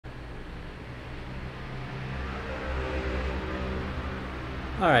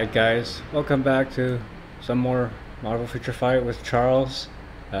Alright guys, welcome back to some more Marvel Future Fight with Charles.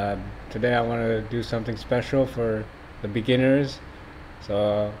 Today I want to do something special for the beginners.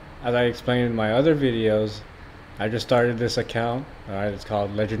 So as I explained in my other videos, I just started this account. It's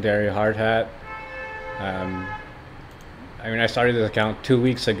called Legendary Hard Hat. Um, I started this account 2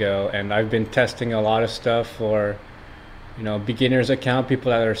 weeks ago, and I've been testing a lot of stuff for, beginners account,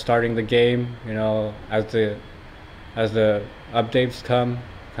 people that are starting the game. As the updates come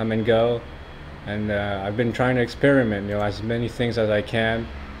and go, and I've been trying to experiment, as many things as I can.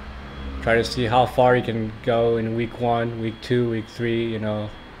 Try to see how far you can go in week 1, week 2, week 3.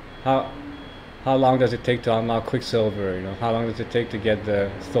 How how long does it take to unlock Quicksilver? How long does it take to get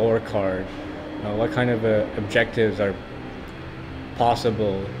the Thor card? What kind of objectives are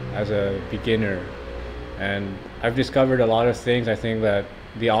possible as a beginner? And I've discovered a lot of things. I think that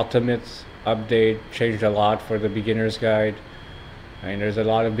the Ultimates update changed a lot for the beginner's guide. There's a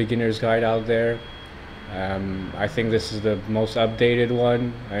lot of beginner's guide out there. I think this is the most updated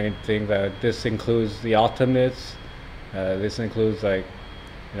one. I think that this includes the Ultimates. This includes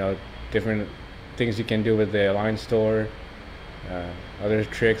different things you can do with the Alliance store, other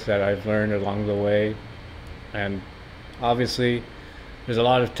tricks that I've learned along the way, and obviously there's a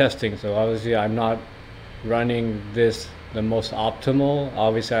lot of testing. So obviously I'm not running this the most optimal.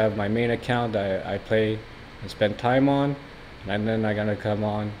 Obviously I have my main account that I play and spend time on, and then I'm gonna come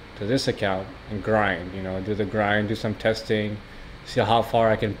on to this account and grind, do the grind, do some testing, see how far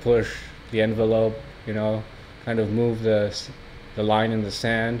I can push the envelope, kind of move the line in the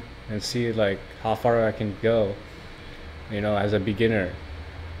sand and see how far I can go, as a beginner.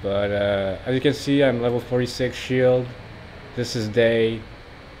 But as you can see, I'm level 46 shield. This is day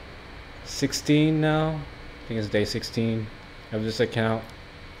 16 now. I think it's day 16 of this account.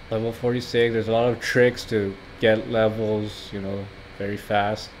 Level 46. There's a lot of tricks to get levels, very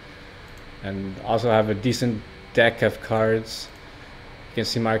fast. And also have a decent deck of cards. You can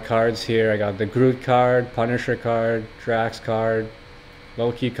see my cards here. I got the Groot card, Punisher card, Drax card,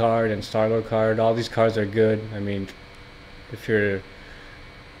 Loki card, and Star-Lord card. All these cards are good. If you're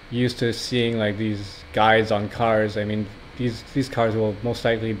used to seeing these guides on cards, these cards will most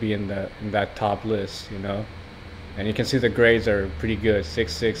likely be in that top list, And you can see the grades are pretty good: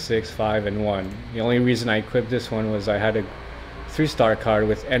 6, 6, 6, 5, and 1. The only reason I equipped this one was I had a 3-star card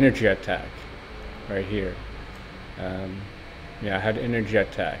with energy attack right here. I had energy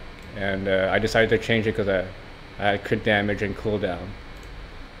attack, and I decided to change it because I had crit damage and cooldown.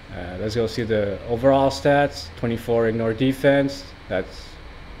 Let's go see the overall stats. 24 ignore defense.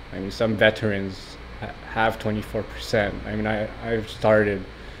 Some veterans have 24%. I've started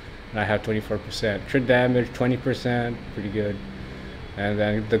and I have 24%. Crit damage 20%, pretty good. And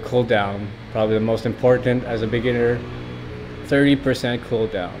then the cooldown, probably the most important as a beginner, 30%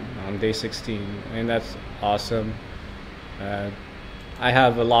 cooldown on day 16. That's awesome. I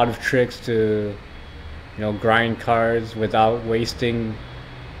have a lot of tricks to grind cards without wasting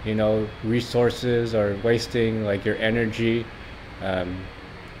resources or wasting your energy,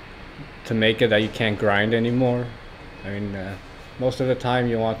 to make it that you can't grind anymore. Most of the time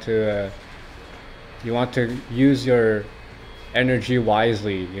you want to use your energy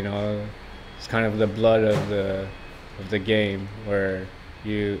wisely. It's kind of the blood of the game, where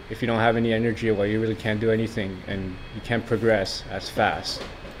if you don't have any energy, well, you really can't do anything, and you can't progress as fast.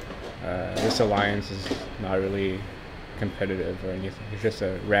 This alliance is not really competitive or anything. It's just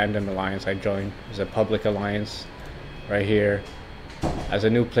a random alliance I joined. It's a public alliance right here. As a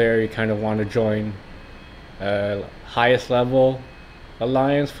new player, you kind of want to join highest level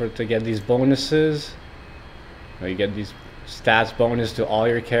alliance to get these bonuses. You get these stats bonus to all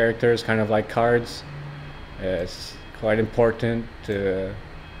your characters, kind of like cards. It's quite important to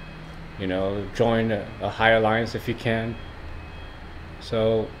join a high alliance if you can.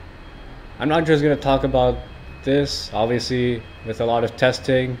 So I'm not just going to talk about this. Obviously, with a lot of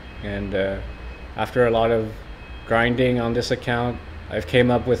testing and after a lot of grinding on this account, I've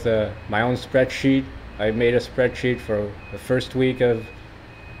came up with my own spreadsheet. I made a spreadsheet for the first week of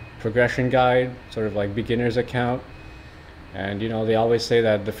progression guide, sort of like beginner's account. And they always say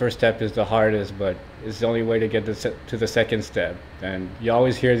that the first step is the hardest, but it's the only way to get to the second step. And you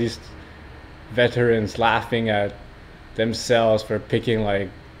always hear these veterans laughing at themselves for picking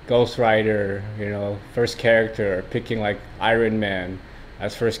Ghost Rider, first character, or picking Iron Man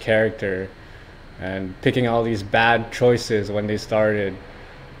as first character, and picking all these bad choices when they started.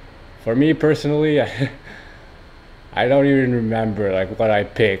 For me personally, I don't even remember what I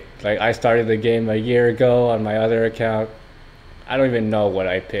picked. I started the game a year ago on my other account. I don't even know what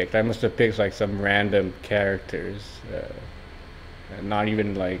I picked. I must have picked some random characters. not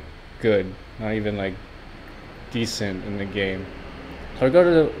even like good, not even like decent in the game. So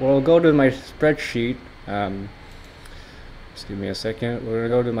we'll go to my spreadsheet. Just give me a second. We're gonna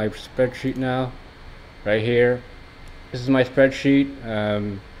go to my spreadsheet now, right here. This is my spreadsheet.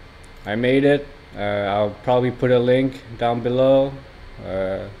 I made it. I'll probably put a link down below,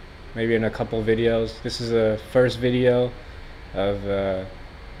 maybe in a couple videos. This is the first video of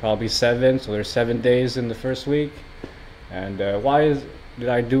probably 7, so there's 7 days in the first week. And did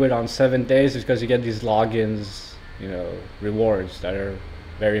I do it on 7 days? It's because you get these logins, rewards that are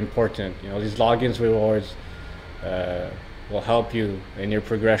very important. These logins rewards will help you in your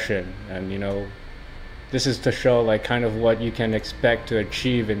progression, and this is to show like kind of what you can expect to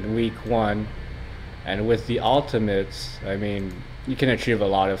achieve in week 1. And with the ultimates, I mean, you can achieve a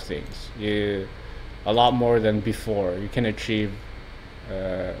lot of things, a lot more than before. You can achieve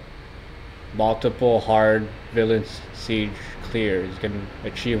multiple hard villain siege clears. You can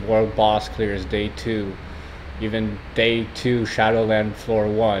achieve world boss clears day 2, even day 2 Shadowland floor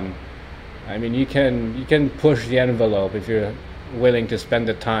 1. I mean, you can push the envelope if you're willing to spend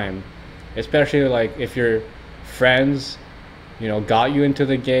the time, especially like if your friends got you into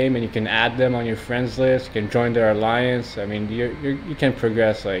the game and you can add them on your friends list, you can join their alliance. I mean, you can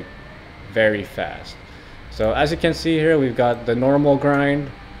progress like very fast. So as you can see here, we've got the normal grind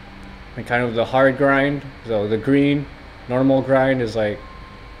and kind of the hard grind. So the green normal grind is like,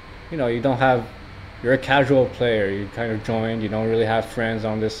 you're a casual player, you kind of joined, you don't really have friends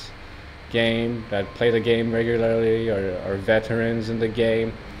on this game that play the game regularly or veterans in the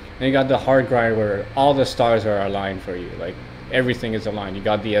game. And you got the hard grind where all the stars are aligned for you, like everything is aligned. You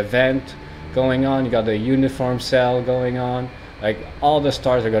got the event going on, you got the uniform sale going on, like all the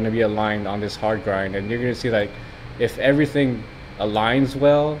stars are going to be aligned on this hard grind. And you're going to see like if everything aligns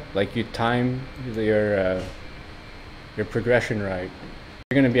well, like you time your progression right,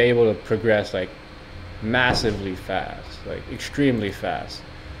 you're going to be able to progress like massively fast, like extremely fast.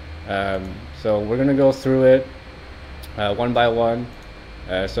 So we're going to go through it one by one.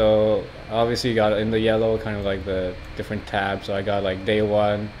 So obviously you got in the yellow kind of like the different tabs. So I got like day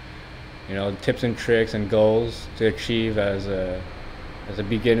 1, tips and tricks and goals to achieve as a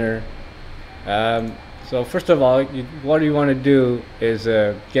beginner. So first of all, what you want to do is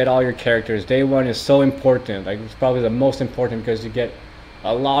get all your characters. Day 1 is so important, like it's probably the most important because you get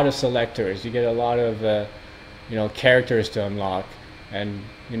a lot of selectors, you get a lot of characters to unlock, and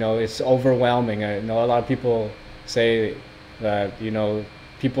it's overwhelming. I know a lot of people say that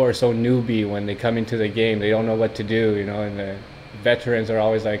people are so newbie when they come into the game, they don't know what to do, and the veterans are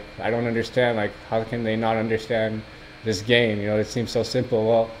always like, I don't understand, like how can they not understand this game, it seems so simple.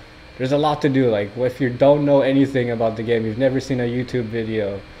 Well, there's a lot to do. Like if you don't know anything about the game, you've never seen a YouTube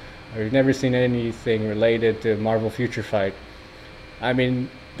video or you've never seen anything related to Marvel Future Fight, I mean,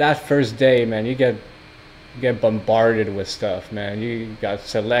 that first day, man, you get bombarded with stuff, man. You got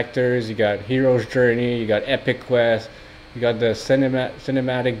selectors, you got Hero's Journey, you got Epic Quest, you got the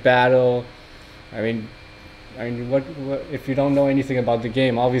cinematic battle. I mean, what if you don't know anything about the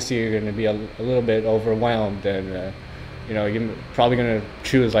game? Obviously, you're going to be a little bit overwhelmed, and you're probably going to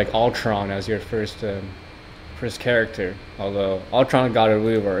choose like Ultron as your first character. Although Ultron got a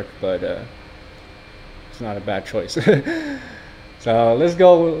rework, but it's not a bad choice. So let's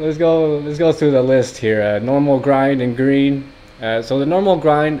go through the list here. Normal grind in green. So the normal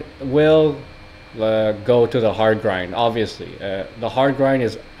grind will go to the hard grind, obviously. The hard grind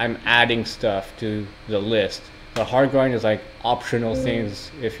is I'm adding stuff to the list. The hard grind is like optional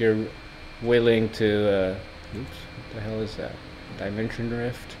things if you're willing to oops, what the hell is that? Dimension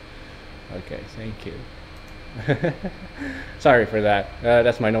Rift? Okay, thank you. Sorry for that.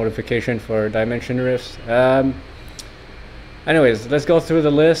 That's my notification for Dimension Rifts. Anyways, let's go through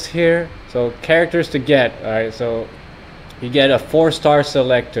the list here. So characters to get. Alright, so you get a 4-star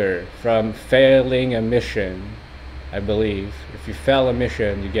selector from failing a mission, I believe. If you fail a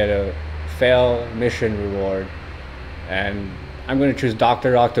mission, you get a fail mission reward. And I'm going to choose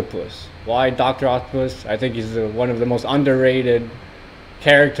Dr. Octopus. Why Dr. Octopus? I think he's one of the most underrated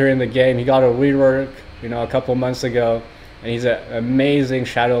character in the game. He got a rework, a couple months ago, and he's an amazing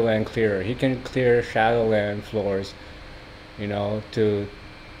Shadowland clearer. He can clear Shadowland floors, to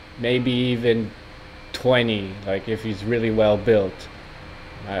maybe even 20, like if he's really well built.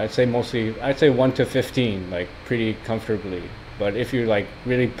 I'd say 1 to 15, like pretty comfortably. But if you like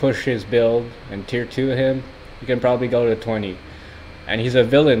really push his build and tier 2 him, you can probably go to 20. And he's a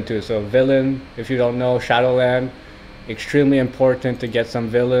villain too, so villain, if you don't know, Shadowland, extremely important to get some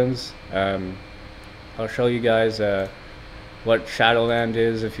villains. I'll show you guys what Shadowland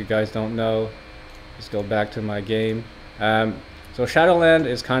is if you guys don't know. Let's go back to my game. So Shadowland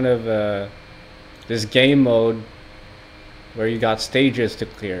is kind of this game mode where you got stages to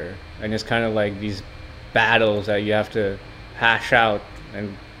clear, and it's kind of like these battles that you have to hash out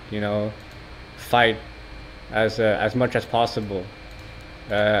and, you know, fight as much as possible.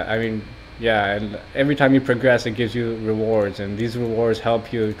 I mean, yeah, and every time you progress, it gives you rewards, and these rewards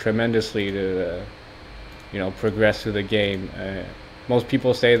help you tremendously to, you know, progress through the game. Most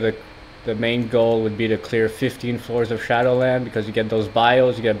people say that the main goal would be to clear 15 floors of Shadowland, because you get those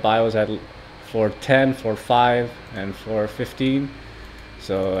bios. You get bios at floor 10, floor 5, and floor 15.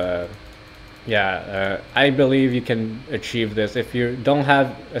 So I believe you can achieve this if you don't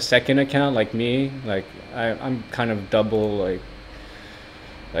have a second account like me. Like I'm kind of double,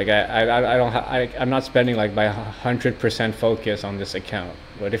 like I'm not spending like my 100% focus on this account.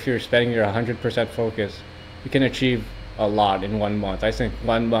 But if you're spending your 100% focus, you can achieve a lot in 1 month. I think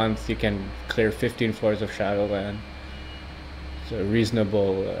 1 month you can clear 15 floors of Shadowland. It's a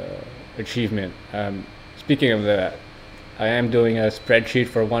reasonable achievement. Speaking of that, I am doing a spreadsheet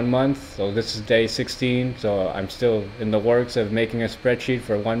for 1 month, so this is day 16, so I'm still in the works of making a spreadsheet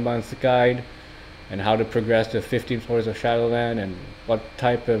for 1 month guide and how to progress to 15 floors of Shadowland and what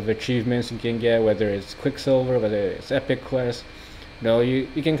type of achievements you can get, whether it's Quicksilver, whether it's Epic Quest. You know,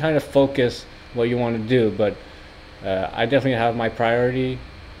 you can kind of focus what you want to do, but I definitely have my priority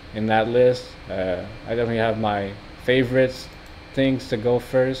in that list. I definitely have my favorites things to go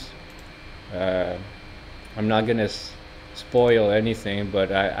first. I'm not gonna spoil anything,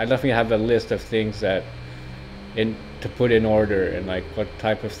 but I definitely have a list of things that to put in order, and like what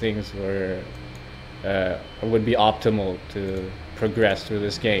type of things would be optimal to progress through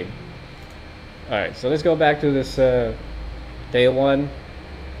this game. Alright, so let's go back to this day 1.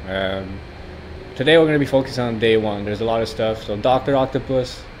 Today we're going to be focusing on day 1. There's a lot of stuff. So Dr.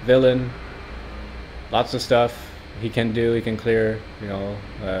 Octopus, villain, lots of stuff he can do. He can clear, you know,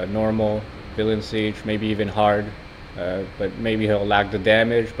 normal, villain siege, maybe even hard. But maybe he'll lack the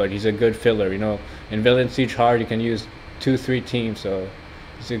damage, but he's a good filler, you know. In villain siege hard, you can use 2-3 teams, so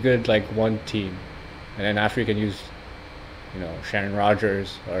he's a good like one team. And then after you can use, you know, Sharon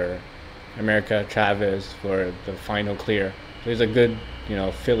Rogers or America Chavez for the final clear. So he's a good, you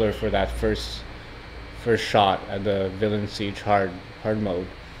know, filler for that first shot at the villain siege hard mode.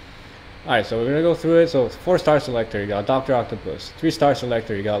 Alright, so we're gonna go through it. So 4-star selector, you got Dr. Octopus. 3-star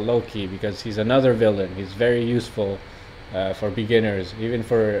selector, you got Loki, because he's another villain. He's very useful for beginners. Even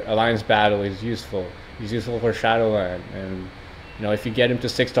for Alliance battle, he's useful. He's useful for Shadowland, and you know, if you get him to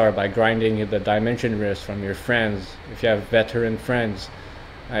 6-star by grinding the dimension risk from your friends, if you have veteran friends,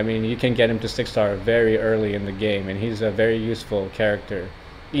 I mean, you can get him to 6-star very early in the game, and he's a very useful character.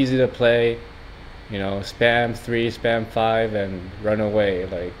 Easy to play, you know, spam 3, spam 5, and run away.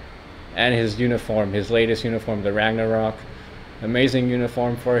 Like, and his uniform, his latest uniform, the Ragnarok, amazing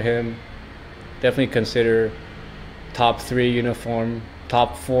uniform for him. Definitely consider top 3 uniform,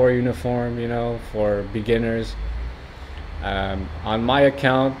 top 4 uniform, you know, for beginners. On my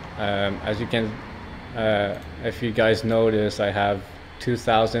account, as you can, if you guys notice, I have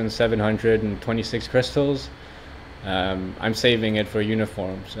 2,726 crystals. I'm saving it for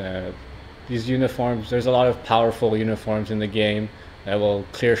uniforms. These uniforms, there's a lot of powerful uniforms in the game that will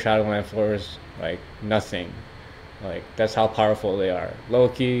clear Shadowland floors like nothing. Like, that's how powerful they are.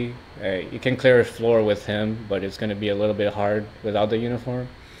 Loki, you can clear a floor with him, but it's going to be a little bit hard without the uniform.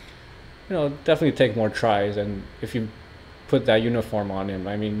 You know, definitely take more tries, and if you put that uniform on him,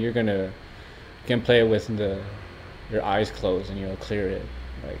 I mean, you can play it with your eyes closed and you'll clear it.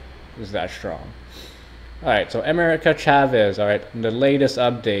 Like, it's that strong. Alright, so America Chavez, alright, the latest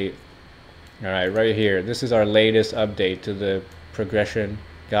update. Alright, right here. This is our latest update to the progression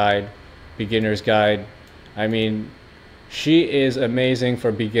guide, beginner's guide. I mean, she is amazing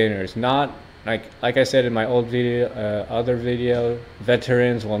for beginners. Not like I said in my old video, other video,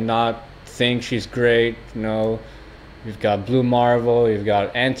 veterans will not think she's great. No, you've got Blue Marvel, you've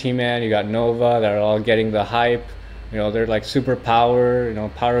got Anti-Man, you got Nova that are all getting the hype. You know, they're like super power, you know,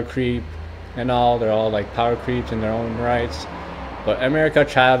 power creep and all. They're all like power creeps in their own rights. But America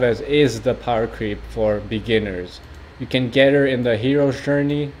Chavez is the power creep for beginners. You can get her in the hero's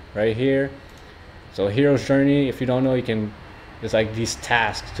journey right here. So hero's journey, if you don't know, there's like these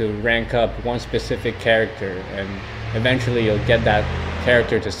tasks to rank up one specific character, and eventually you'll get that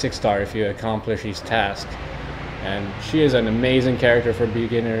character to 6-star if you accomplish these tasks. And she is an amazing character for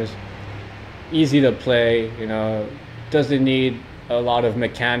beginners. Easy to play, you know, doesn't need a lot of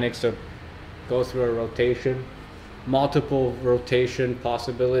mechanics to go through a rotation. Multiple rotation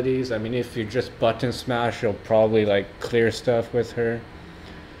possibilities. I mean, if you just button smash, you'll probably like clear stuff with her.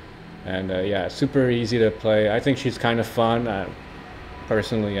 And yeah, super easy to play. I think she's kind of fun.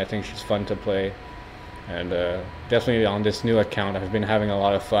 Personally, I think she's fun to play. And definitely on this new account, I've been having a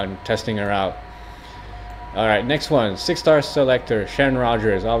lot of fun testing her out. Alright, next one, 6-star selector, Shen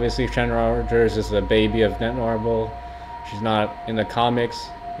Rogers. Obviously, Shen Rogers is the baby of Netmarble. She's not in the comics,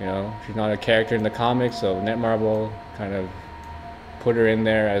 you know, she's not a character in the comics, so Netmarble kind of put her in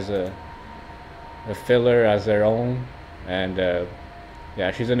there as a filler, as their own. And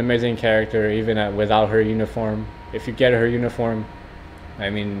yeah, she's an amazing character, even without her uniform. If you get her uniform, I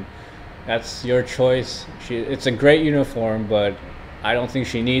mean, that's your choice. It's a great uniform, but I don't think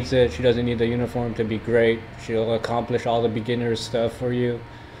she needs it. She doesn't need the uniform to be great. She'll accomplish all the beginner stuff for you.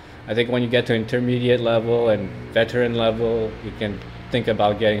 I think when you get to intermediate level and veteran level, you can think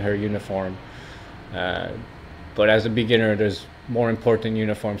about getting her uniform. But as a beginner, there's more important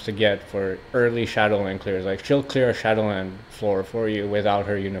uniforms to get for early Shadowland clears. Like, she'll clear a Shadowland floor for you without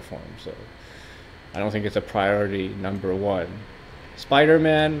her uniform. So I don't think it's a priority number one.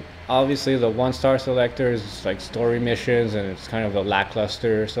 Spider-Man, obviously the 1-star selector is like story missions, and it's kind of a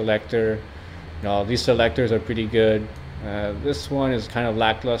lackluster selector. You know, these selectors are pretty good. This one is kind of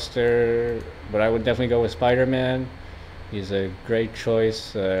lackluster, but I would definitely go with Spider-Man. He's a great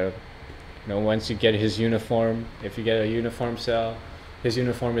choice. You know, once you get his uniform, if you get a uniform cell, his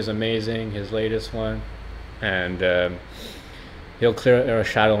uniform is amazing, his latest one, and he'll clear a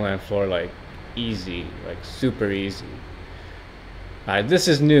Shadowland floor like easy, like super easy. Alright, this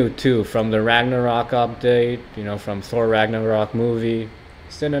is new too, from the Ragnarok update, you know, from Thor Ragnarok movie.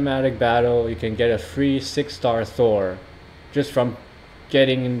 Cinematic battle, you can get a free 6-star Thor just from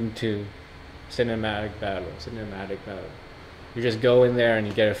getting into cinematic battle. You just go in there and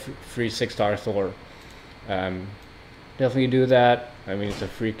you get a free 6-star Thor. Definitely do that. I mean, it's a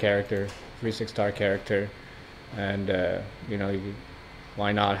free character, free 6-star character, and you know,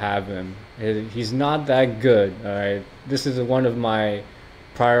 why not have him? He's not that good. Alright, this is one of my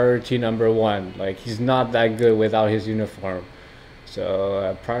priority number one. Like, he's not that good without his uniform.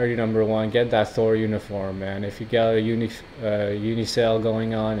 So priority number one, get that Thor uniform, man. If you got a uni sale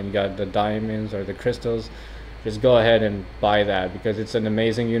going on and you got the diamonds or the crystals, just go ahead and buy that, because it's an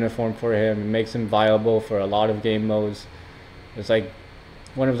amazing uniform for him. It makes him viable for a lot of game modes. It's like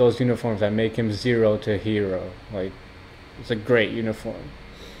one of those uniforms that make him 0 to hero. Like, it's a great uniform.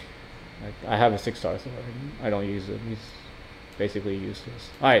 Like, I have a 6-star Thor. I don't use it. He's basically useless.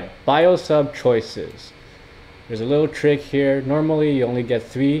 Alright, bio sub choices. There's a little trick here. Normally you only get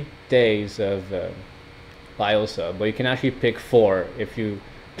 3 days of bio sub, but you can actually pick 4 if you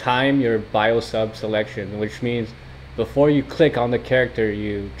time your bio sub selection, which means before you click on the character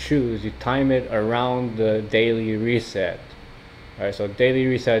you choose, you time it around the daily reset. Alright, so daily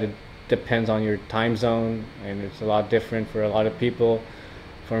reset depends on your time zone, and it's a lot different for a lot of people.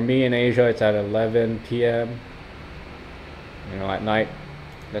 For me in Asia, it's at 11 p.m. you know, at night.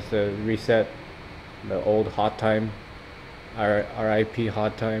 That's the reset, the old hot time, RIP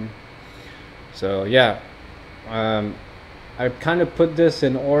hot time. So yeah, I kind of put this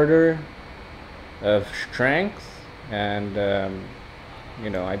in order of strength, and you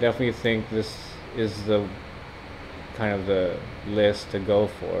know, I definitely think this is the kind of the list to go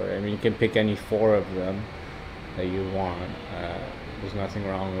for. I mean, you can pick any 4 of them that you want. There's nothing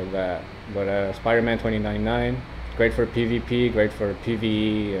wrong with that. But Spider-Man 2099, great for PvP, great for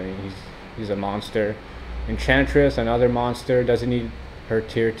PvE. I mean, he's a monster. Enchantress, another monster, doesn't need her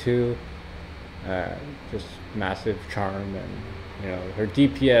tier 2. Just massive charm, and you know, her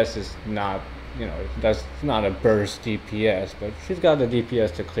DPS is not, you know, it's not a burst DPS, but she's got the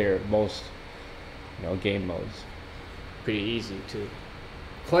DPS to clear most, you know, game modes. Pretty easy too.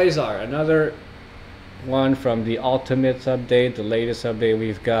 Quasar, another one from the Ultimates update, the latest update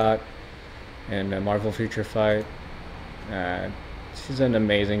we've got in Marvel Future Fight. She's an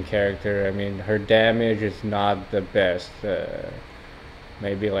amazing character. I mean, her damage is not the best.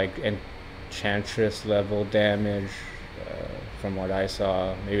 Maybe like Enchantress level damage, from what I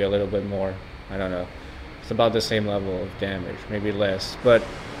saw. Maybe a little bit more. I don't know. It's about the same level of damage, maybe less. But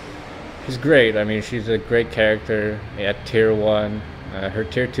she's great. I mean, she's a great character at tier 1. Her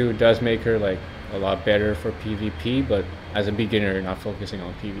tier 2 does make her like a lot better for PvP, but as a beginner, you're not focusing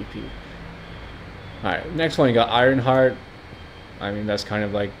on PvP. Alright, next one, you got Ironheart. I mean, that's kind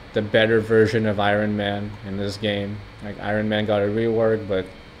of like the better version of Iron Man in this game. Like, Iron Man got a rework, but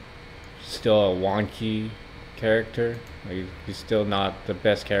still a wonky character. Like, he's still not the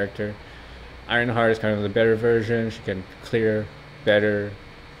best character. Ironheart is kind of the better version. She can clear better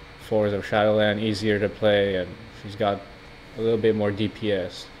floors of Shadowland, easier to play, and she's got a little bit more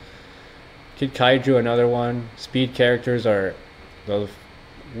DPS. Kid Kaiju, another one. Speed characters are the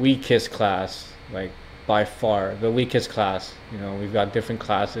weakest class, like by far the weakest class. You know, we've got different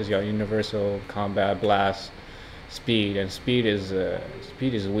classes. You got universal, combat, blast, speed, and speed is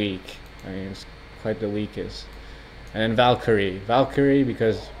weak. I mean, it's quite the weakest. And then Valkyrie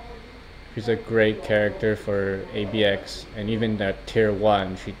because she's a great character for ABX, and even at tier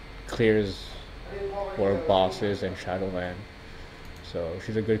 1 she clears world bosses and Shadowland. So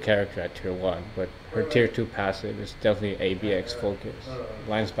she's a good character at tier 1, but her tier 2 passive is definitely ABX focus.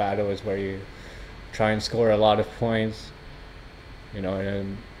 Lance Battle is where you try and score a lot of points, you know, in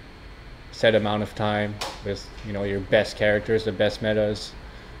a set amount of time with, you know, your best characters, the best metas,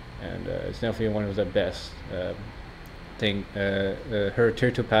 and it's definitely one of the best. Her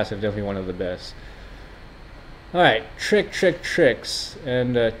tier 2 passive definitely one of the best. Alright, tricks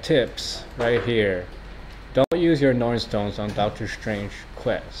and tips right here. Don't use your Norn Stones on Doctor Strange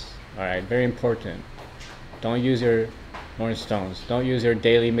quests. Alright, very important. Don't use your Norn Stones. Don't use your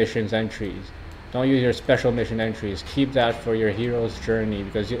daily missions entries. Don't use your special mission entries. Keep that for your hero's journey,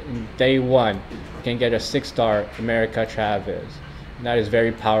 because in day 1 you can get a 6-star America Chavez. And that is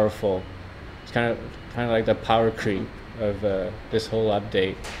very powerful. It's kind of like the power creep of this whole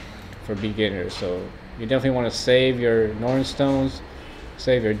update for beginners. So you definitely want to save your Norn Stones,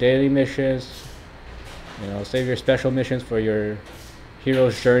 save your daily missions, you know, save your special missions for your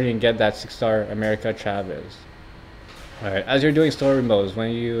hero's journey and get that 6-star America Chavez. Alright, as you're doing story modes,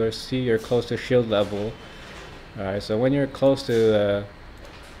 when you see you're close to shield level, alright, so when you're close to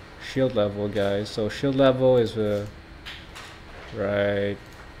shield level, guys, so shield level is right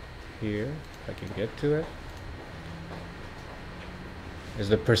here, if I can get to it, is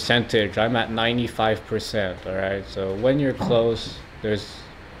the percentage. I'm at 95%, alright, so when you're close, there's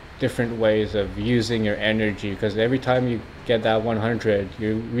different ways of using your energy, because every time you get that 100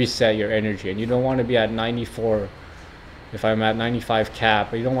 you reset your energy, and you don't want to be at 94. If I'm at 95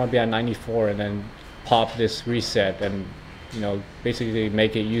 cap, you don't want to be at 94 and then pop this reset and, you know, basically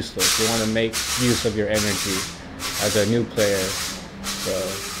make it useless. You want to make use of your energy as a new player. So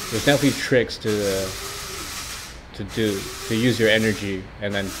there's definitely tricks to use your energy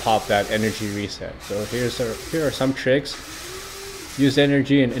and then pop that energy reset. So here are some tricks. Use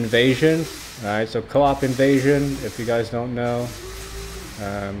energy in invasion. Alright, so co-op invasion, if you guys don't know.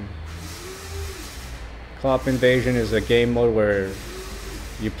 Co-op invasion is a game mode where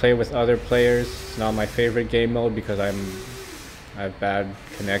you play with other players. It's not my favorite game mode because I have bad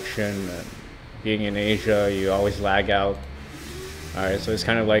connection. Being in Asia, you always lag out. Alright, so it's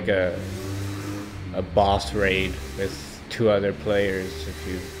kind of like a boss raid with 2 other players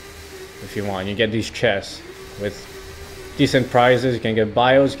if you want. You get these chests with decent prizes. You can get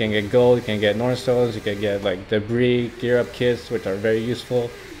bios, you can get gold, you can get Norn Stones, you can get like debris, gear up kits, which are very useful.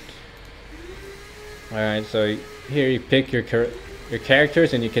 Alright, so here you pick your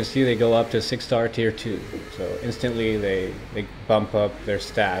characters, and you can see they go up to 6-star tier 2. So instantly they bump up their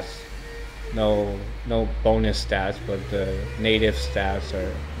stats. No bonus stats, but the native stats or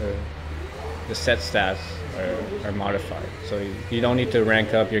the set stats are modified. So you don't need to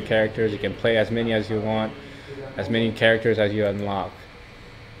rank up your characters. You can play as many as you want, as many characters as you unlock.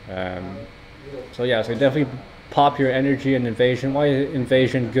 So yeah, so definitely pop your energy in invasion. Why is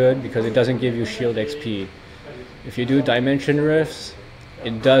invasion good? Because it doesn't give you shield XP. If you do dimension rifts,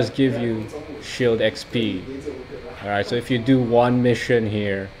 it does give you shield XP. Alright, so if you do one mission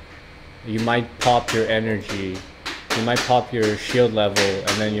here, you might pop your energy, you might pop your shield level,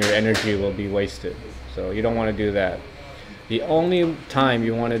 and then your energy will be wasted. So you don't want to do that. The only time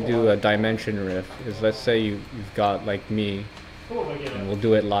you want to do a dimension rift is, let's say you've got like me, and we'll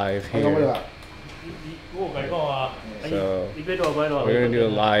do it live here. So we're gonna do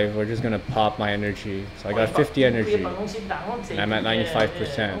it live. We're just gonna pop my energy. So I got 50 energy, and I'm at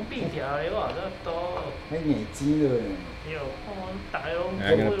 95%. And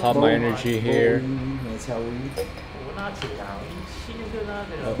I'm gonna pop my energy here.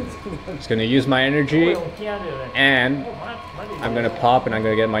 Just gonna use my energy, and I'm gonna pop, and I'm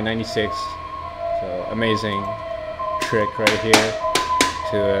gonna get my 96. So amazing trick right here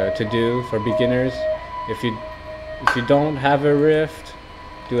to do for beginners. If you don't have a rift,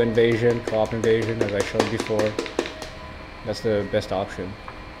 do invasion, co-op invasion, as I showed before. That's the best option.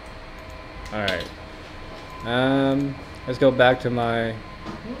 Alright. Let's go back to my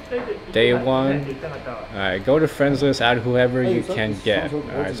day 1. Alright, go to friends list, add whoever you can get.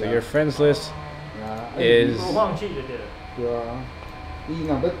 Alright, so your friends list is right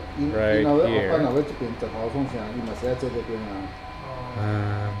here.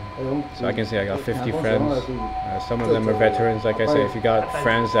 So I can say I got 50 friends. Some of them are veterans. Like I say, if you got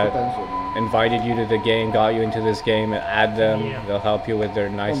friends that invited you to the game, got you into this game, add them. They'll help you with their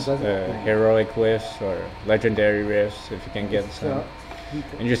nice heroic rifts or legendary rifts if you can get some.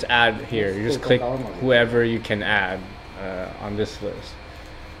 And you just add here. You just click whoever you can add on this list,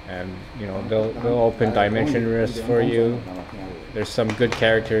 and you know they'll open dimension rifts for you. There's some good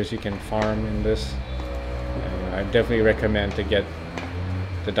characters you can farm in this. And I definitely recommend to get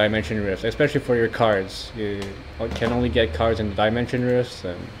the dimension rifts, especially for your cards. You can only get cards in the dimension rifts,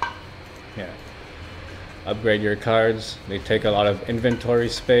 and yeah, upgrade your cards. They take a lot of inventory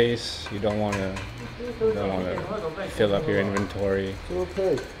space. You don't want to fill up your inventory.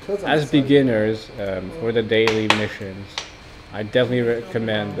 As beginners, for the daily missions, I definitely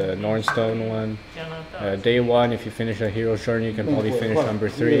recommend the Nornstone one. Day 1, if you finish a hero's journey, you can probably finish number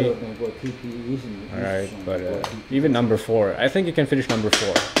 3. Alright, but even number 4, I think you can finish number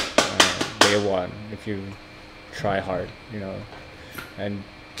 4 day 1 if you try hard, you know. And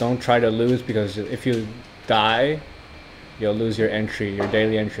don't try to lose, because if you die, you'll lose your entry, your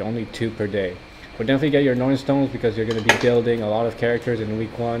daily entry, only 2 per day. But definitely get your Nornstones, because you're going to be building a lot of characters in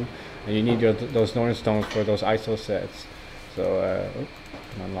week 1, and you need those Nornstones for those ISO sets. So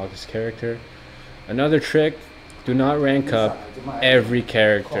unlock this character. Another trick: do not rank up every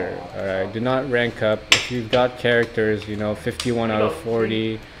character. Alright, do not rank up. If you've got characters, you know, 51 out of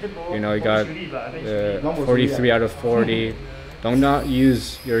 40, you know, you got 43 out of 40. Do not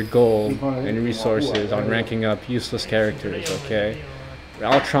use your gold and resources on ranking up useless characters, okay?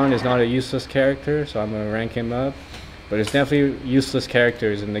 Ultron is not a useless character, so I'm going to rank him up. But it's definitely useless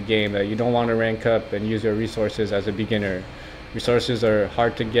characters in the game that you don't want to rank up and use your resources as a beginner. Resources are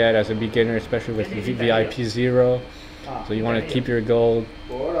hard to get as a beginner, especially with VIP 0. So you want to keep your gold.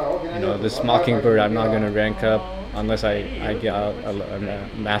 You know, this Mockingbird I'm not going to rank up unless I get a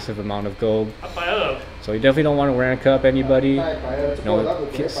massive amount of gold. So you definitely don't want to rank up anybody. You know,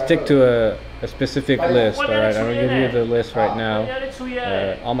 stick to a specific list. Alright, I'm going to give you the list right now.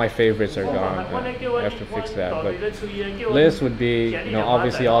 All my favorites are gone. I have to fix that. But list would be, you know,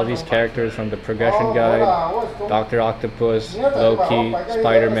 obviously all these characters from the progression guide: Dr. Octopus, Loki,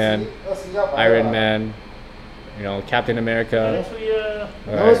 Spider-Man, Iron Man, you know, Captain America,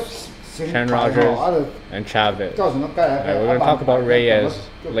 Shen Rogers, and Chavez. We're going to talk about Reyes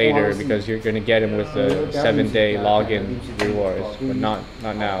later, because you're going to get him with the 7-day login rewards, but not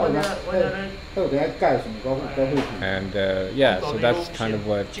now. And yeah, so that's kind of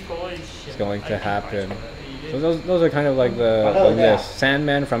what is going to happen. So those are kind of like the list.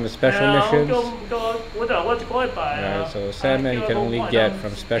 Sandman from the special missions. Right, so Sandman you can only get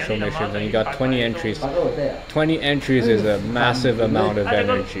from special missions, and you got 20 entries. 20 entries is a massive amount of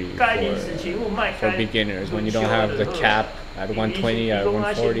energy for beginners. When you don't have the cap at 120, at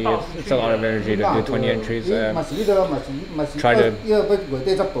 140, it's a lot of energy to do 20 entries. Try to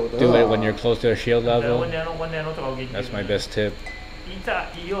do it when you're close to a shield level. That's my best tip. I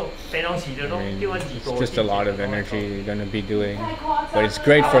mean, it's just a lot of energy you're going to be doing, but it's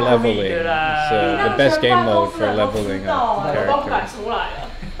great for leveling. It's the best game mode for leveling a character.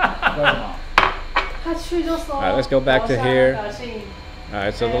 Alright, let's go back to here.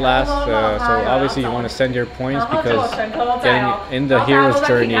 Alright, so the last, so obviously you want to send your points, because getting in the hero's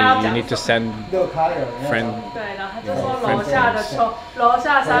journey, you need to send friend points.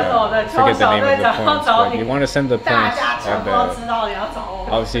 Forget the name of the points, but you want to send the points, and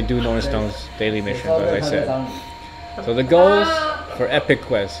obviously do Nornstone's daily missions, as I said. So the goals for Epic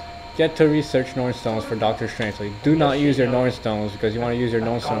Quest: get to research Nornstones for Doctor Strange. So you do not use your Nornstones, because you want to use your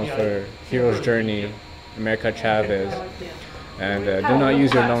Nornstones for Hero's Journey, America Chavez. And do not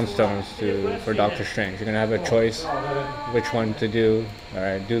use your Nornstones for Doctor Strange. You're going to have a choice which one to do.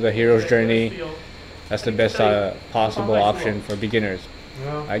 Alright, do the Hero's Journey. That's the best possible option for beginners.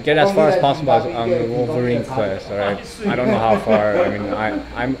 Get as far as possible on the Wolverine quest. Alright, I don't know how far.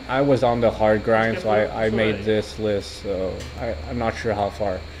 I mean, I was on the hard grind, so I made this list. So I'm not sure how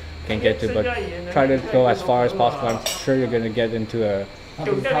far you can get to, but try to go as far as possible. I'm sure you're going to get into a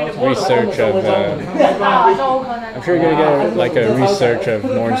research of I'm sure you're gonna get like a research of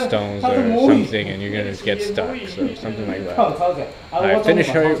Nornstones or something, and you're gonna get stuck, so something like that. Alright, finish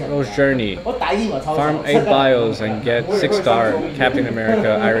Hero's Journey, farm 8 bios, and get 6-star Captain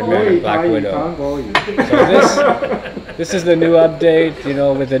America, Iron Man, and Black Widow. So this is the new update. You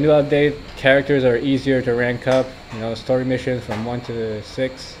know, with the new update, characters are easier to rank up. You know, story missions from 1 to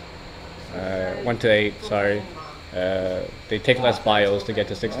 6, 1 to 8, sorry. They take less bios to get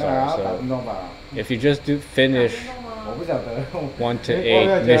to 6 stars, so if you just finish 1 to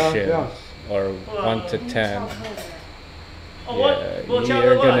 8 missions, or 1 to 10,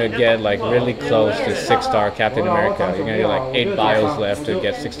 you're gonna get like really close to 6-star Captain America. You're gonna get like 8 bios left to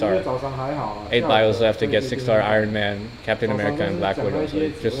get 6-star. 8 bios left to get 6-star Iron Man, Captain America, and Black Widow. So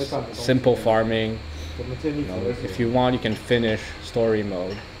it's just simple farming. You know, if you want, you can finish story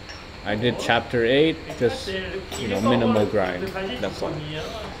mode. I did chapter 8, just minimal grind. That's all.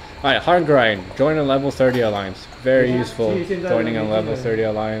 Alright, hard grind. Join a level 30 alliance. Very useful joining a level 30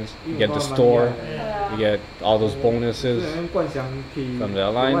 alliance. You get the store, you get all those bonuses from the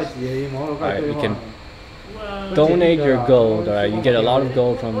alliance. Alright, you can donate your gold. Alright, you get a lot of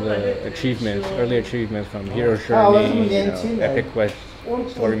gold from the achievements, early achievements from Hero's Journey, Epic Quest,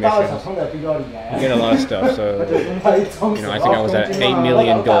 story missions. You get a lot of stuff. So, I think I was at 8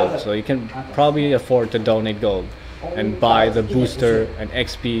 million gold. So you can probably afford to donate gold and buy the booster and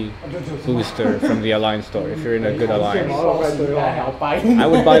XP booster from the alliance store if you're in a good alliance. I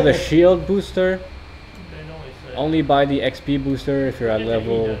would buy the shield booster. Only buy the XP booster if you're at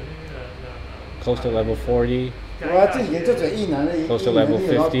level close to level 40, close to level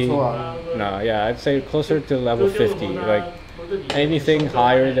 50. No, yeah, I'd say closer to level 50. Like anything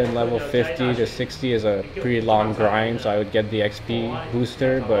higher than level 50 to 60 is a pretty long grind, so I would get the XP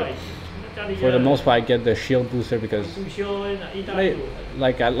booster, but for the most part I get the shield booster because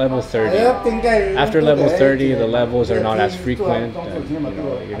like at level 30. After level 30 the levels are not as frequent and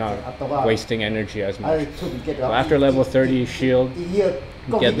you're not wasting energy as much. So after level 30 shield,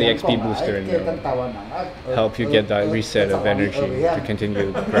 get the XP booster and help you get that reset of energy to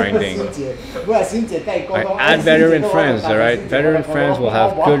continue grinding. Add veteran friends, alright? Veteran friends will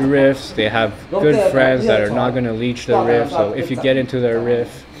have good rifts. They have good friends that are not going to leech the rift, so if you get into their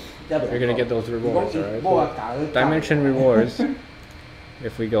rift, you're going to get those rewards, alright? So, dimension rewards,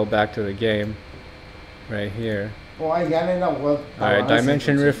 if we go back to the game, right here. Alright,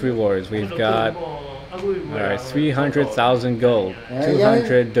 dimension rift rewards. We've got 300,000 gold,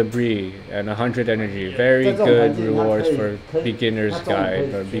 200 debris, and 100 energy. Very good rewards for beginner's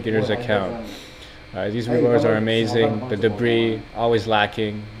guide or beginner's account. These rewards are amazing. The debris, always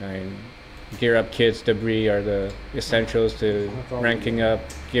lacking. Gear up kits, debris are the essentials to ranking up,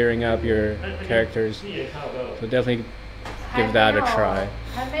 gearing up your characters. So definitely give that a try.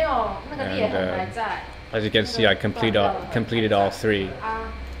 And as you can see, I completed all 3.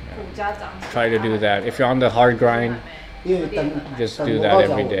 Try to do that. If you're on the hard grind, just do that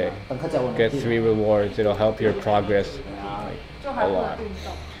every day. Get 3 rewards. It'll help your progress a lot.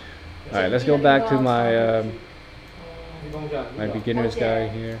 Alright, let's go back to my my beginner's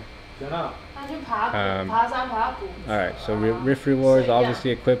guide here. Alright, so rift rewards,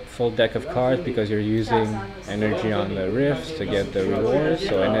 obviously equip full deck of cards because you're using energy on the rifts to get the rewards.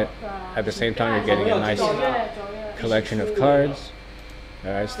 So at the same time you're getting a nice collection of cards.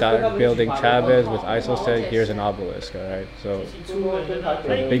 Alright, start building Chavez with Isoset, Gears, and Obelisk. Alright, so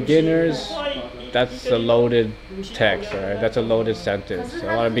for beginners, that's a loaded text. Alright, that's a loaded sentence. So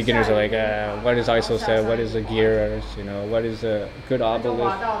a lot of beginners are like, what is Isoset? What is a Gears? What is a good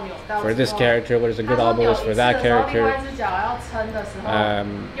Obelisk for this character? What is a good Obelisk for that character?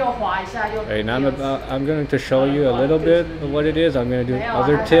 Right now I'm going to show you a little bit of what it is. I'm going to do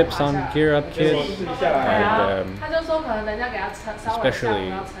other tips on gear up kits, and especially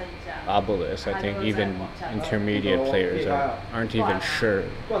Obelisk. I think even intermediate players aren't even sure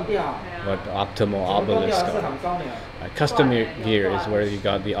what optimal Obelisk are. Custom gear is where you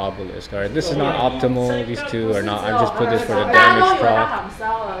got the Obelisk. Alright, this is not optimal. These two are not. I just put this for the damage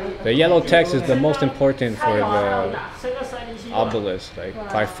proc. The yellow text is the most important for the Obelisk, like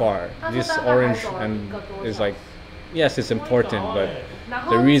by far. This orange is like, yes, it's important, but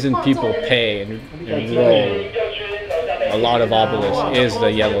the reason people pay and roll a lot of Obelisk is the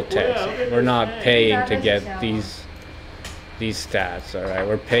yellow text. We're not paying to get these stats, alright?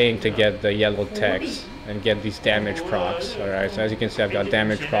 We're paying to get the yellow text and get these damage procs, alright? So as you can see, I've got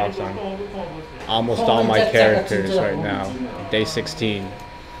damage procs on almost all my characters right now. Day 16.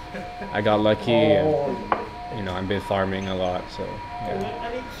 I got lucky and, I've been farming a lot, so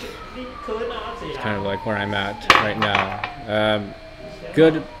yeah. It's kind of like where I'm at right now.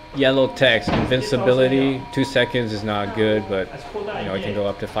 Good yellow text, invincibility, 2 seconds is not good, but it can go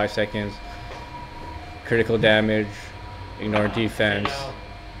up to 5 seconds. Critical damage, ignore defense,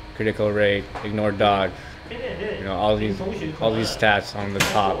 critical rate, ignore dodge. All these stats on the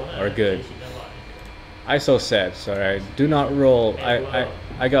top are good. ISO sets, alright. Do not roll.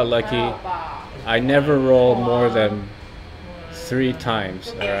 I got lucky. I never roll more than 3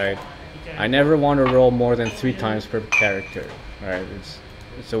 times, alright. I never want to roll more than 3 times per character. Alright,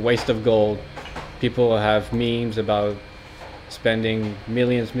 it's a waste of gold. People have memes about spending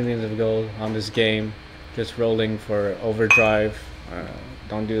millions of gold on this game just rolling for overdrive.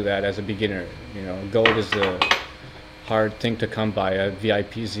 Don't do that as a beginner. You know, gold is a hard thing to come by at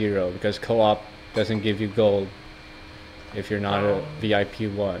VIP 0 because co-op doesn't give you gold if you're not a VIP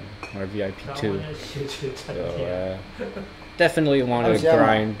 1 or VIP 2. So definitely want to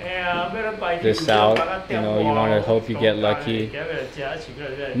grind this out. You know, you want to hope you get lucky.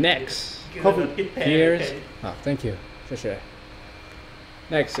 Next, gears. Oh, thank you.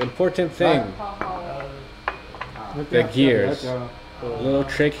 Next, important thing, the gears. Little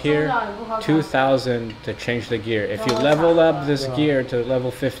trick here, 2,000 to change the gear. If you level up this gear to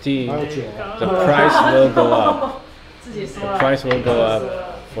level 15, the price will go up. The price will go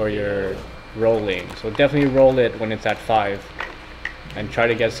up for your rolling. So definitely roll it when it's at 5 and try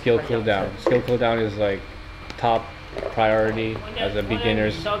to get skill cooldown. Skill cooldown is like top priority as a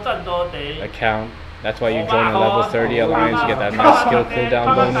beginner's account. That's why you join a level 30 alliance to get that nice skill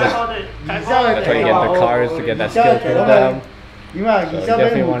cooldown bonus. That's why you get the cars to get that skill cooldown. So you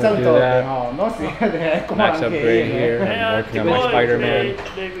definitely want to do that. Max upgrade here. I'm working on my Spider-Man.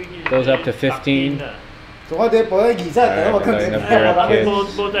 Goes up to 15. Alright, enough gear kits. Alright, so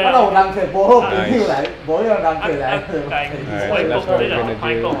that's what we're gonna do.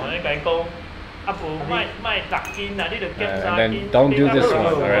 And then don't do this one,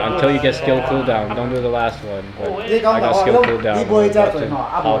 alright, until you get skill cooldown. Don't do the last one. But I got skill cooldown. I'm about to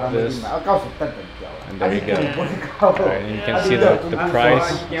pop this. And there you go. Alright, and you can see the price,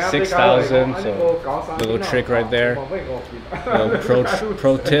 6,000. So little trick right there.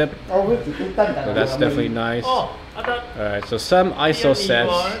 Pro tip. So that's definitely nice. Alright, so some ISO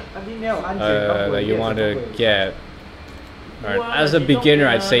sets that you want to get. Alright, as a beginner,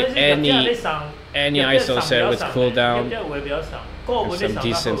 I'd say any ISO set with cooldown with some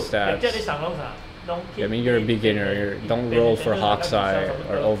decent stats. I mean, you're a beginner. Don't roll for Hawk's Eye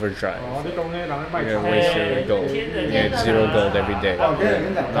or Overdrive. You're gonna waste your gold. You get 0 gold every day.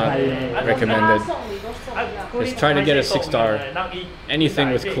 Not recommended. Just try to get a 6-star. Anything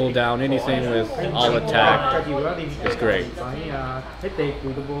with cooldown, anything with all attack is great.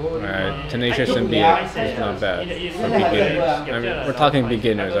 Alright, Tenacious and Beat is not bad for beginners. I mean, we're talking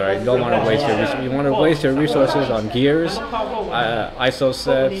beginners, alright? You don't want to waste your resources. You want to waste your resources on gears, ISO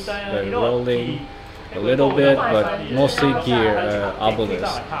sets, rolling a little bit, but mostly gear,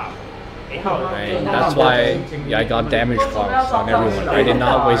 obelisk. And that's why I got damage procs on everyone. I did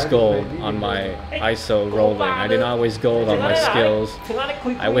not waste gold on my ISO rolling. I did not waste gold on my skills.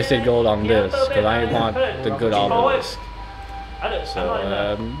 I wasted gold on this because I want the good obelisk.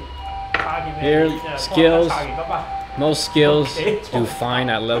 So here, skills. Most skills do fine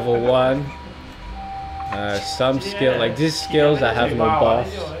at level 1. Some skill, like these skills that have no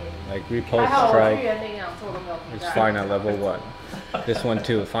buffs, like Repulse Strike, it's fine at level 1. This one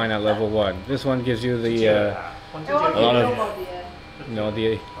too, fine at level 1. This one gives you the a lot of, you know,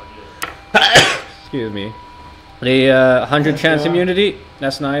 the excuse me, the 100 chance immunity.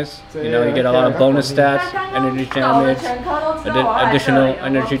 That's nice. You know, you get a lot of bonus stats, energy damage, additional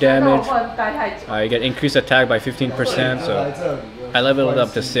energy damage. You get increased attack by 15%. So I leveled it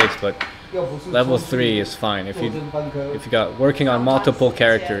up to 6, but level 3 is fine. If you got working on multiple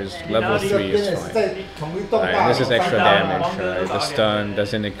characters, level 3 is fine. Alright, this is extra damage. The stun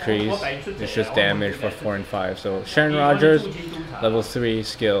doesn't increase. It's just damage for 4 and 5. So Sharon Rogers, level 3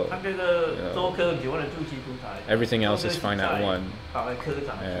 skill. Everything else is fine at 1.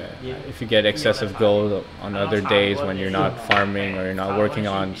 If you get excessive gold on other days when you're not farming or you're not working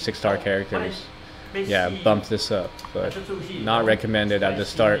on 6-star characters, yeah, bump this up, but not recommended at the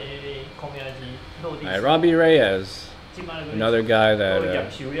start. Robbie Reyes, another guy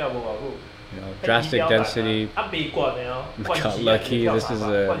that you know, drastic density. Got lucky. This is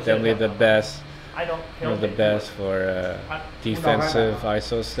definitely the best. One of the best for defensive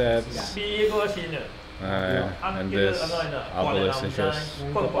ISO sets. And this obelisk is just,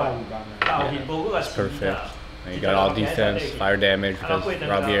 yeah, it's perfect. And you got all defense, fire damage because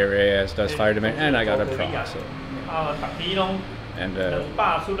Robbie Reyes does fire damage, and I got a proc. So. And yeah,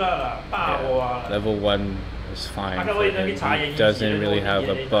 level 1 is fine for him. He doesn't really have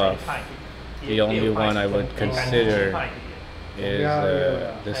a buff. The only one I would consider is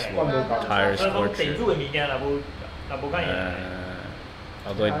this one, Tire Scorcher.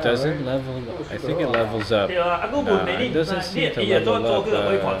 Although it doesn't level, I think it levels up. It doesn't seem to level up.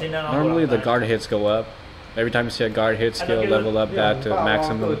 Normally the guard hits go up. Every time you see a guard hit skill, level up that to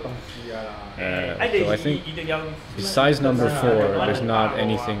maximum. So I think besides number 4, there's not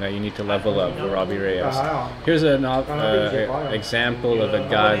anything that you need to level up for Robbie Reyes. Here's an example of a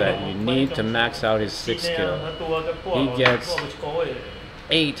guy that you need to max out his 6 skill. He gets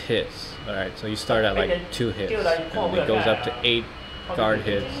 8 hits. Alright, so you start at like 2 hits, and it goes up to 8 guard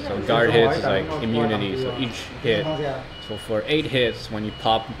hits. So guard hits is like immunity, so each hit. So for 8 hits, when you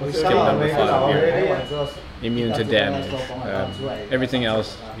pop skill number 5, you're immune to damage. Everything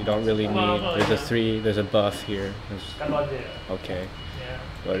else you don't really need. There's a buff here. Okay.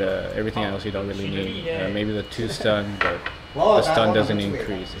 But everything else you don't really need. Maybe the 2 stun, but the stun doesn't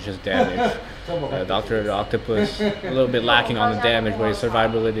increase, it's just damage. Doctor Octopus, a little bit lacking on the damage, but his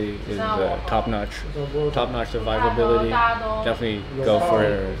survivability is top-notch. Top-notch survivability. Definitely go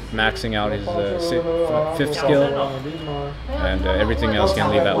for maxing out his 5th skill, and everything else can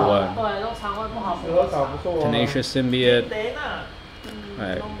leave at 1. Tenacious Symbiote.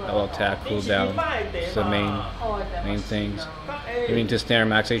 Level attack, cooldown. It's the main things. You need to snare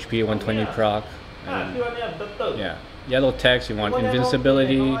max HP 120 proc. Yeah. Yellow text, you want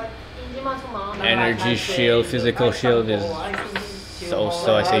invincibility, energy shield, physical shield is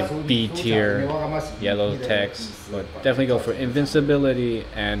so I say B tier yellow text, but definitely go for invincibility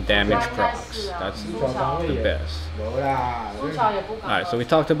and damage procs. That's the best. Alright, so we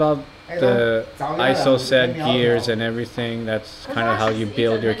talked about the ISO set gears and everything. That's kind of how you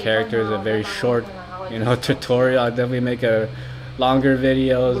build your characters. A very short, tutorial. I'll definitely make a longer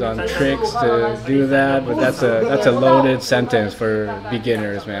videos on tricks to do that, but that's a loaded sentence for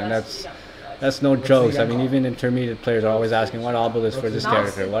beginners, man. That's no jokes. I mean, even intermediate players are always asking what obelisk for this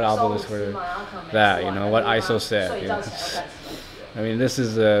character, what obelisk for that, what ISO set. I mean, this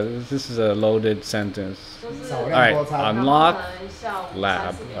is a loaded sentence. All right, unlock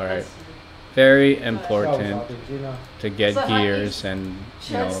lab. All right, very important to get gears, and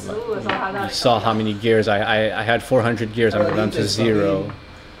you saw how many gears I had 400 gears. I'm down to 0.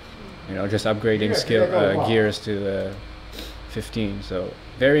 Just upgrading gears to 15. So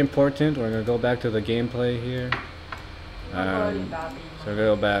very important. We're gonna go back to the gameplay here. So we're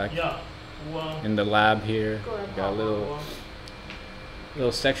gonna go back in the lab here. Got a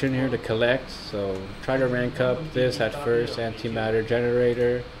little section here to collect. So try to rank up this at first, antimatter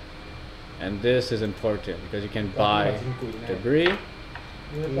generator. And this is important because you can buy debris.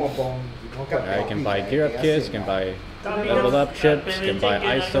 You can buy gear up kits, you can buy level up chips, you can buy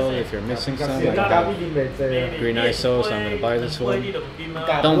ISO if you're missing some. I have green ISO, so I'm going to buy this one.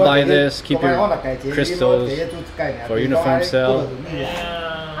 Don't buy this, keep your crystals for uniform cell.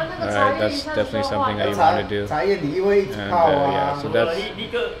 Alright, that's definitely something that you want to do. And yeah, so that's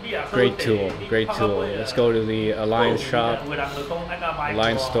great tool. Let's go to the Alliance shop,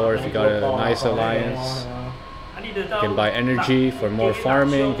 Alliance store. If you got a nice Alliance, you can buy energy for more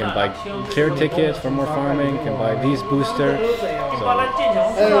farming, you can buy clear tickets for more farming, you can buy these boosters.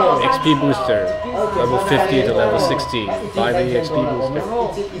 So XP booster, level 50 to level 60, buy the XP booster.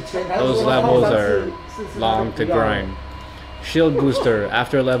 Those levels are long to grind. Shield booster,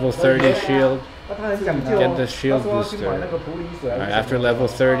 after level 30 shield, get the shield booster. After level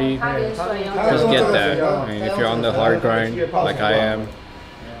 30, just get that. I mean, if you're on the hard grind like I am,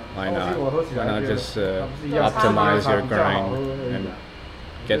 why not? Why not just optimize your grind and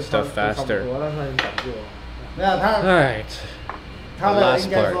get stuff faster? Alright, the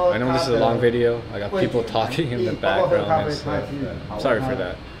last part. I know this is a long video. I got people talking in the background. I'm sorry for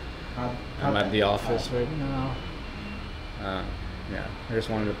that. I'm at the office right now. Yeah, I just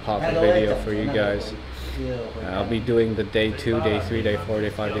wanted to pop a video for you guys. I'll be doing the day 2, day 3, day 4, day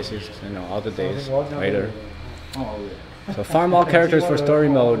 5, day 6, all the days later. So farm all characters for story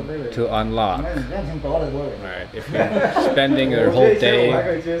mode to unlock. Alright, if you're spending your whole day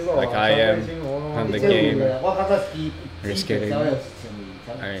like I am on the game, you're just kidding.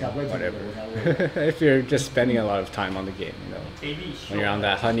 I mean, whatever. If you're just spending a lot of time on the game, when you're on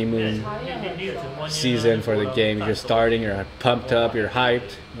that honeymoon season for the game, you're starting, you're pumped up, you're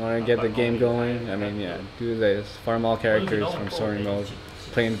hyped, you want to get the game going. I mean, yeah, do this. Farm all characters from story mode.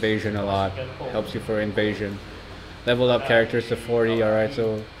 Play invasion a lot. Helps you for invasion. Level up characters to 40. All right,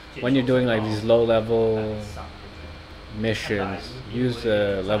 so when you're doing like these low level missions, use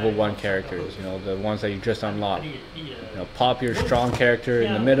the level 1 characters, the ones that you just unlocked. Pop your strong character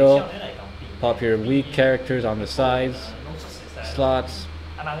in the middle, pop your weak characters on the sides slots,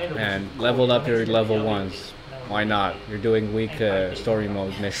 and level up your level 1s. Why not? You're doing weak story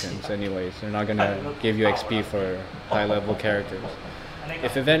mode missions anyways. They're not gonna give you XP for high level characters.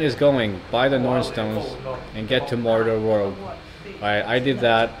 If event is going, buy the Nornstones and get to Mordor World. I did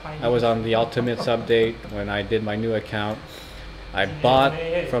that. I was on the Ultimates update when I did my new account. I bought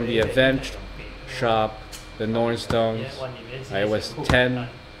from the event shop the Nornstones. It was 10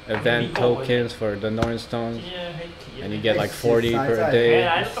 event tokens for the Nornstones, and you get like 40 per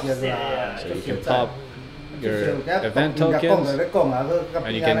day. So you can pop your event tokens,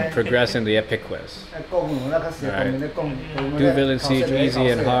 and you can progress in the epic quest. Alright. Do villain siege easy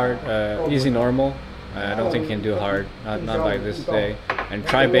and hard, easy normal. I don't think you can do hard, not by this day. And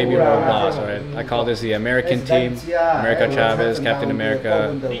try Baby World Boss, alright? I call this the American team. America Chavez, Captain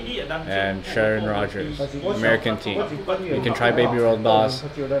America, and Sharon Rogers. American team. You can try Baby World Boss.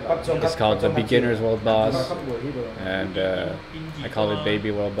 It's called the Beginner's World Boss. And I call it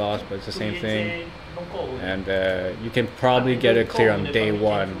Baby World Boss, but it's the same thing. And you can probably get it clear on day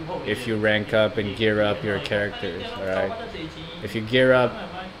one if you rank up and gear up your characters, alright? If you gear up,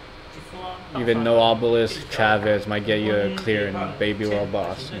 even no obelisk Chavez might get you a clear in Baby World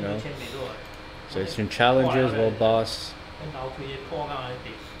Boss, you know? So it's in challenges, World Boss.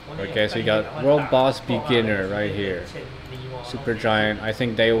 Okay, so you got World Boss Beginner right here. Super Giant. I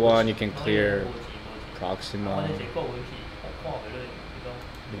think day one you can clear Proxima.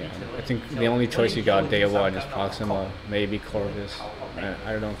 Yeah, I think the only choice you got day one is Proxima, maybe Corvus.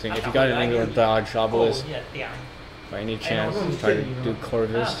 I don't think. If you got an England Dodge Obelisk, by any chance, try to do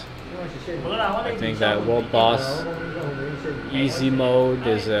Corvus. I think that World Boss easy mode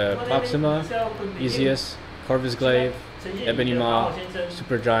is Proxima, easiest, Corvus Glaive, Ebony Maw,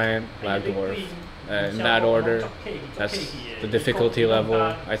 Super Giant, Black Dwarf. In that order, that's the difficulty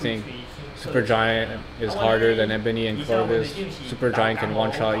level. I think Super Giant is harder than Ebony and Corvus. Super Giant can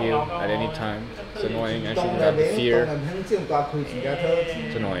one-shot you at any time. It's annoying. Actually, you have the fear.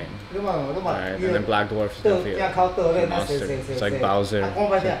 It's annoying. Alright, and then Black Dwarf is definitely a monster. It's like Bowser.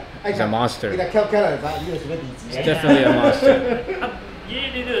 He's a monster. It's definitely a monster.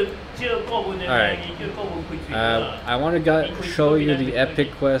 Alright. I want to show you the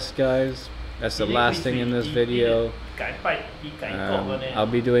epic quest, guys. That's the last thing in this video. I'll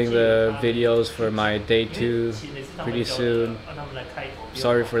be doing the videos for my day 2 pretty soon.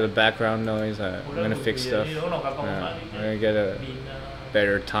 Sorry for the background noise. I'm gonna fix stuff. I'm gonna get a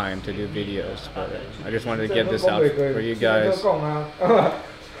better time to do videos, but I just wanted to get this out for you guys.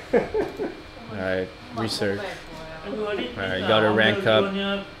 Alright, research. Alright, you gotta rank up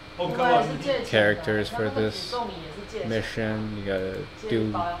characters for this mission. You gotta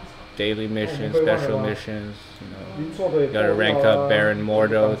do daily missions, special missions, you know. You gotta rank up Baron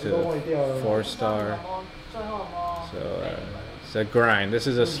Mordo to 4-star. So it's a grind. This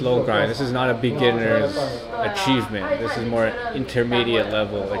is a slow grind. This is not a beginner's achievement. This is more intermediate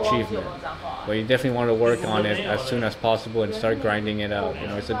level achievement. But you definitely want to work on it as soon as possible and start grinding it out. You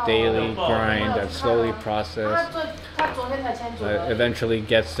know, it's a daily grind that's slowly processed. Eventually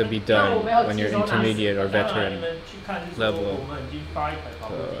gets to be done when you're intermediate or veteran level.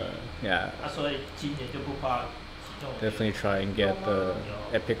 So, yeah, definitely try and get the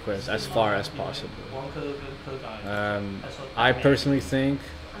epic quest as far as possible. I personally think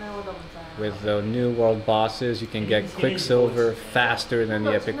with the new world bosses you can get Quicksilver faster than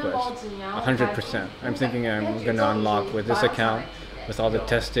the epic quest, 100%. I'm thinking I'm gonna unlock with this account, with all the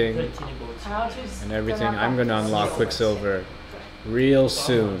testing and everything, I'm gonna unlock Quicksilver real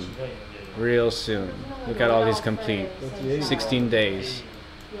soon. Look at all these complete 16 days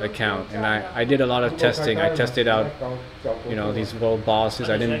account, and I did a lot of testing. I tested out, you know, these world bosses.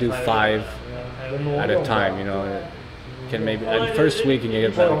 I didn't do 5 at a time, you know. Can maybe the first week you can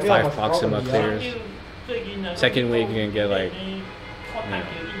get like 5 Proxima clears. Second week you can get like, you know,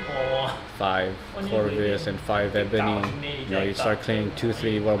 5 Corvus and 5 Ebony. You know, you start clearing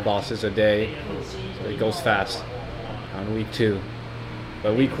 2-3 world bosses a day, so it goes fast on week 2.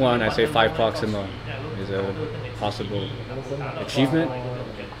 But week 1, I say 5 Proxima is a possible achievement.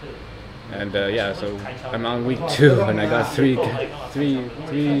 And yeah, so I'm on week 2 and I got three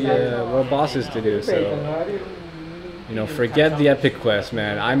world bosses to do. So, you know, forget the epic quest,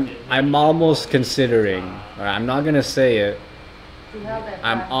 man. I'm almost considering, or I'm not gonna say it,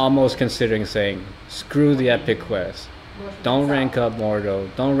 I'm almost considering saying, screw the epic quest. Don't rank up Mordo,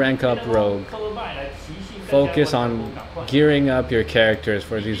 don't rank up Rogue. Focus on gearing up your characters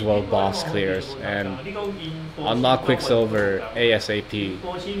for these world boss clears and unlock Quicksilver ASAP.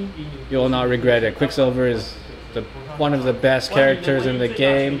 You will not regret it. Quicksilver is one of the best characters in the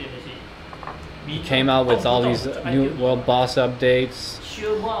game. He came out with all these new world boss updates.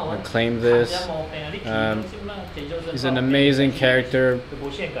 I claim this. He's an amazing character.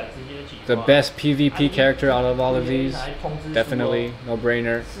 The best PvP character out of all of these. Definitely, no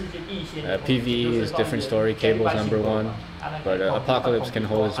brainer. PvE is different story. Cable's #1. But Apocalypse can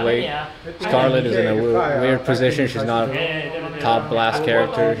hold his weight. Scarlet is in a weird position. She's not top blast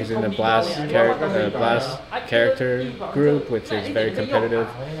character. She's in the blast character group, which is very competitive.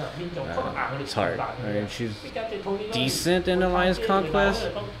 It's hard. I mean, she's decent in Alliance Conquest.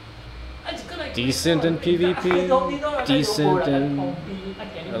 decent in PvP, decent in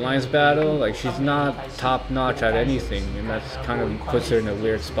Alliance battle. Like, she's not top notch at anything, and that's kind of puts her in a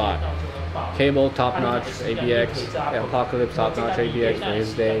weird spot. Cable top notch ABX, Apocalypse top notch ABX for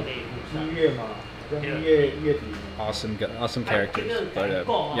his day. Awesome characters. But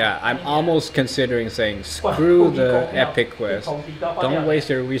yeah, I'm almost considering saying screw the epic quest. Don't waste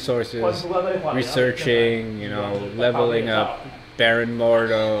your resources researching, you know, leveling up Baron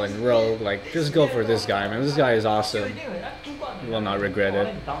Mordo and Rogue. Like, just go for this guy, man. This guy is awesome. You will not regret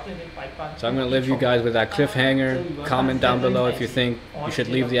it. So I'm gonna leave you guys with that cliffhanger. Comment down below if you think you should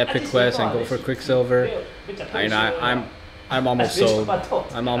leave the epic quest and go for Quicksilver. I'm almost sold.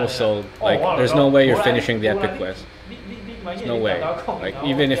 I'm almost sold. Like, there's no way you're finishing the epic quest. There's no way. Like,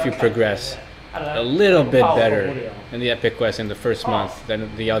 even if you progress a little bit better in the epic quest in the first month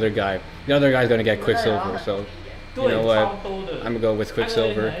than the other guy. The other guy's gonna get Quicksilver, so you know what? I'm gonna go with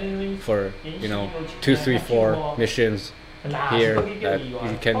Quicksilver for, you know, 2, 3, 4 missions here that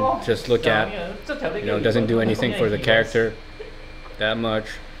you can just look at. You know, doesn't do anything for the character that much.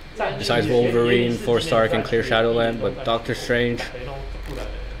 Besides Wolverine, 4-star can clear Shadowland, but Doctor Strange,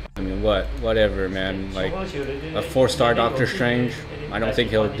 I mean, whatever, man. Like, a 4-star Doctor Strange, I don't think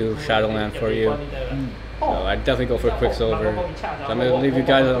he'll do Shadowland for you. So I'd definitely go for Quicksilver. So I'm gonna leave you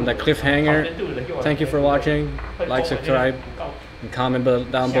guys on that cliffhanger. Thank you for watching. Like, subscribe, and comment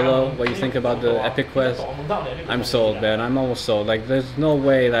down below what you think about the epic quest. I'm sold, man. I'm almost sold. Like, there's no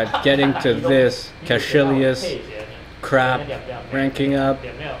way that getting to this Caecilius crap ranking up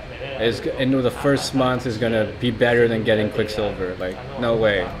is into the first month is gonna be better than getting Quicksilver. Like, no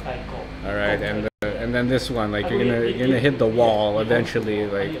way. All right, and then this one, like, you're gonna hit the wall eventually.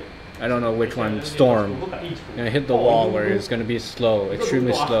 Like, I don't know which one. Storm. You're gonna hit the wall where it's gonna be slow,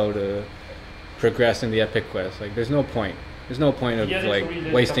 extremely slow to progress in the epic quest. Like, there's no point. There's no point of, like,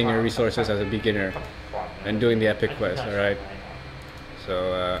 wasting your resources as a beginner and doing the epic quest. All right.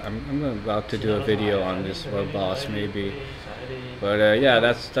 So I'm about to do a video on this world boss maybe, but yeah,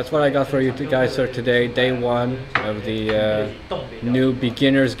 that's what I got for you guys for today. Day 1 of the new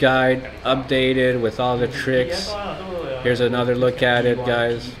beginner's guide, updated with all the tricks. Here's another look at it,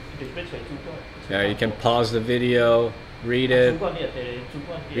 guys. Yeah, you can pause the video, read it,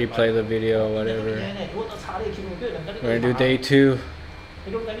 replay the video, whatever. We're gonna do day 2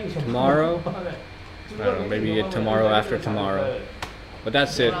 tomorrow. I don't know, maybe tomorrow after tomorrow. But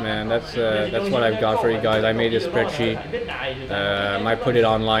that's it, man. That's what I've got for you guys. I made a spreadsheet. I might put it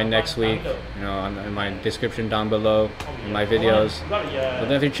online next week, you know, in my description down below, in my videos. But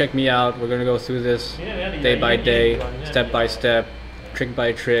definitely check me out. We're gonna go through this day by day, step by step, trick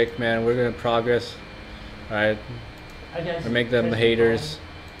by trick, man. We're gonna progress. All right. We make them the haters,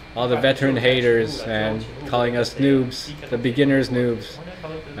 all the veteran haters, and calling us noobs, the beginners noobs.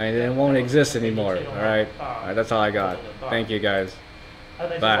 I mean, it won't exist anymore. All right. That's all I got. Thank you, guys.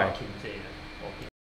 Bye.